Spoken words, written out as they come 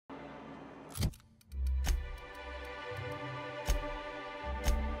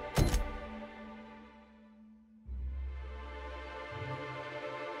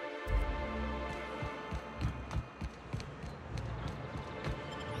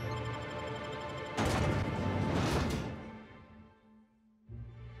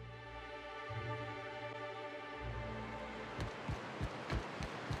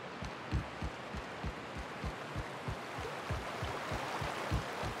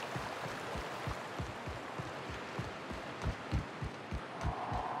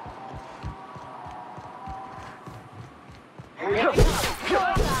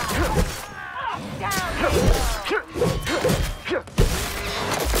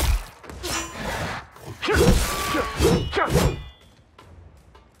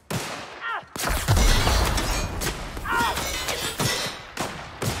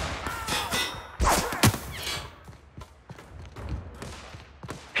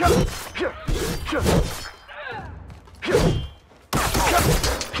That's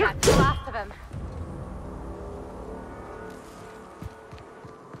the last of him.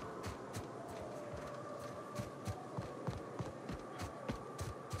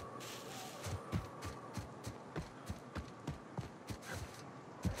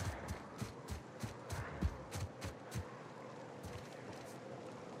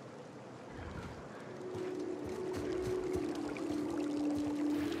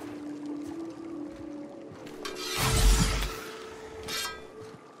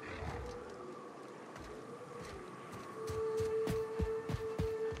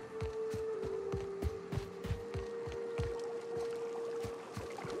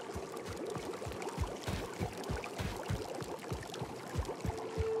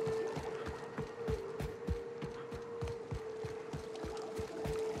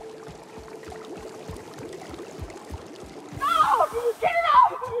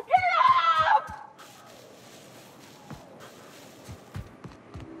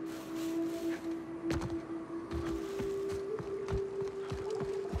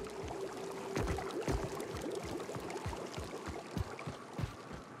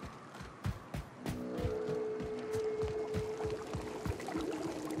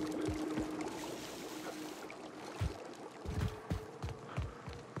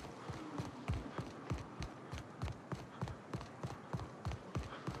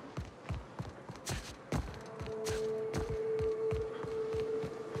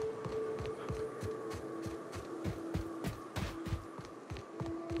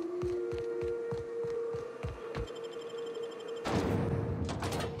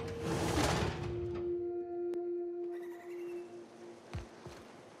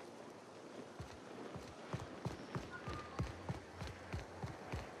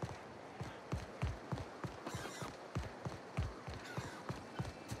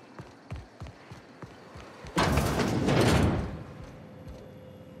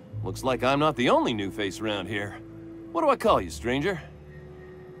 Looks like I'm not the only new face around here. What do I call you, stranger?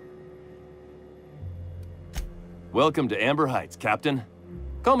 Welcome to Amber Heights, Captain.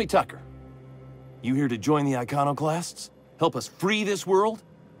 Call me Tucker. You here to join the Iconoclasts? Help us free this world?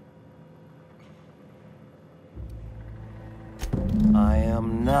 I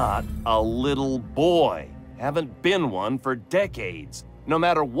am not a little boy. Haven't been one for decades, no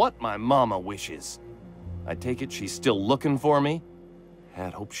matter what my mama wishes. I take it she's still looking for me?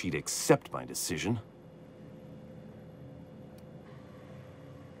 Had hoped she'd accept my decision.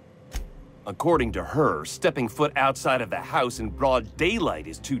 According to her, stepping foot outside of the house in broad daylight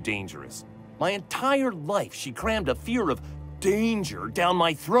is too dangerous. My entire life, she crammed a fear of danger down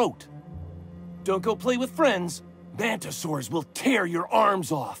my throat. Don't go play with friends. Mantisaurs will tear your arms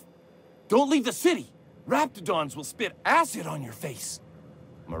off. Don't leave the city. Raptidons will spit acid on your face.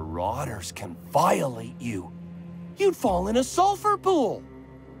 Marauders can violate you. You'd fall in a sulfur pool.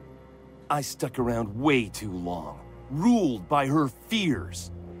 I stuck around way too long, ruled by her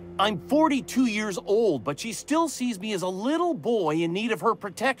fears. I'm 42 years old, but she still sees me as a little boy in need of her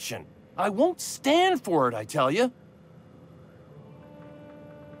protection. I won't stand for it, I tell you.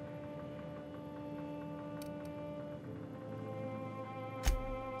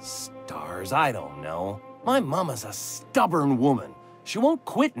 Stars, I don't know. My mama's a stubborn woman. She won't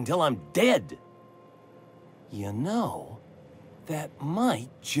quit until I'm dead. You know, that might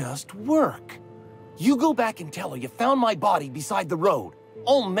just work. You go back and tell her you found my body beside the road,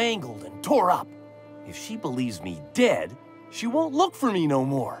 all mangled and tore up. If she believes me dead, she won't look for me no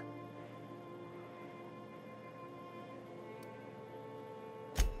more.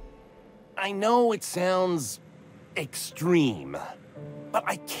 I know it sounds extreme, but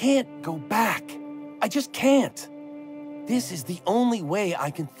I can't go back. I just can't. This is the only way I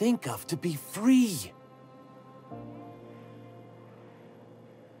can think of to be free.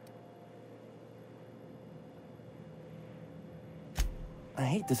 I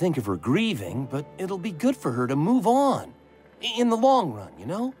hate to think of her grieving, but it'll be good for her to move on. In the long run, you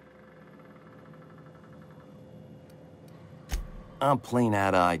know? I'm plain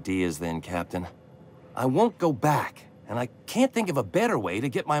out of ideas then, Captain. I won't go back, and I can't think of a better way to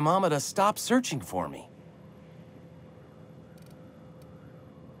get my mama to stop searching for me.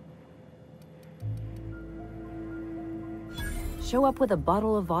 Show up with a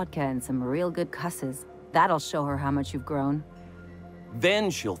bottle of vodka and some real good cusses. That'll show her how much you've grown.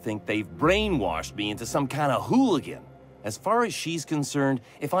 Then she'll think they've brainwashed me into some kind of hooligan. As far as she's concerned,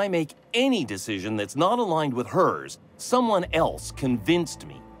 if I make any decision that's not aligned with hers, someone else convinced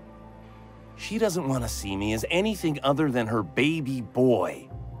me. She doesn't want to see me as anything other than her baby boy.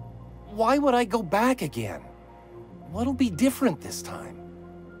 Why would I go back again? What'll be different this time?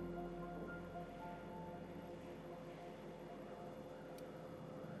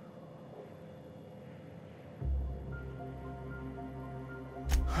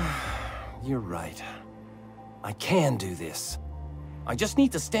 You're right. I can do this. I just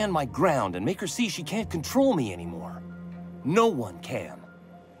need to stand my ground and make her see she can't control me anymore. No one can.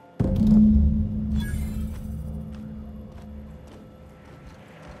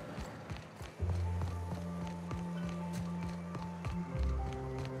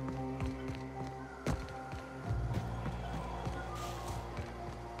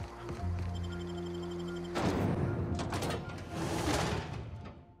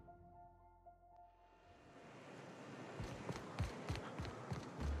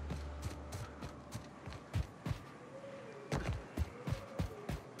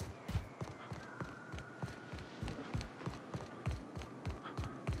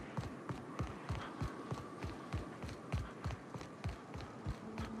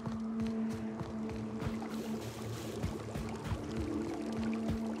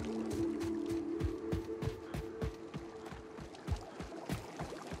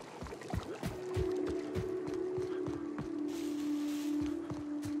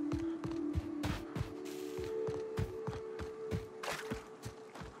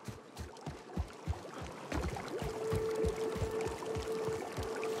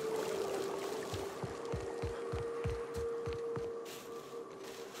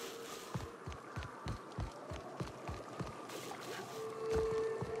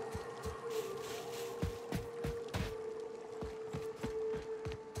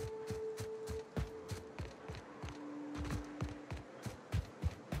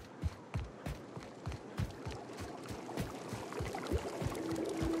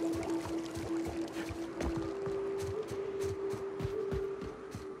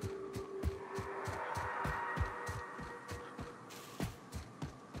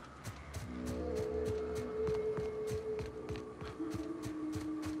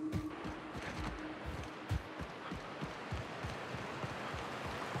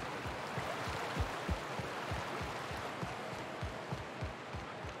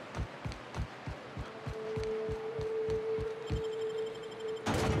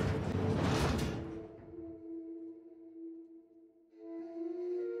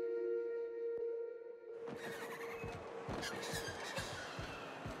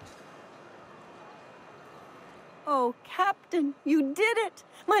 Oh, Captain, you did it!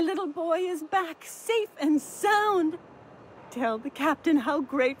 My little boy is back, safe and sound. Tell the Captain how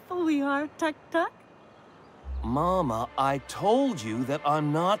grateful we are, Tuk Tuk. Mama, I told you that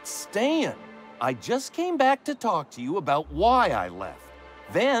I'm not staying. I just came back to talk to you about why I left.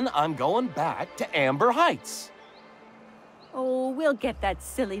 Then I'm going back to Amber Heights. Oh, we'll get that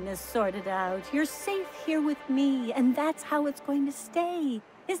silliness sorted out. You're safe here with me, and that's how it's going to stay.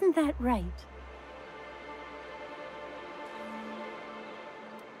 Isn't that right?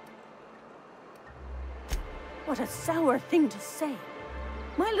 What a sour thing to say.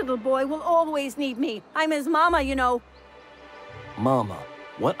 My little boy will always need me. I'm his mama, you know. Mama,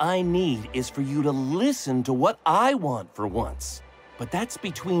 what I need is for you to listen to what I want for once. But that's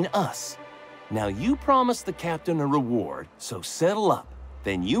between us. Now you promised the Captain a reward, so settle up.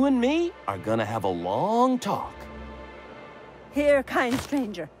 Then you and me are gonna have a long talk. Here, kind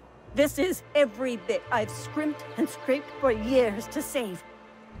stranger. This is every bit I've scrimped and scraped for years to save.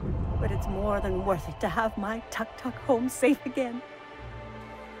 But it's more than worth it to have my Tuk Tuk home safe again.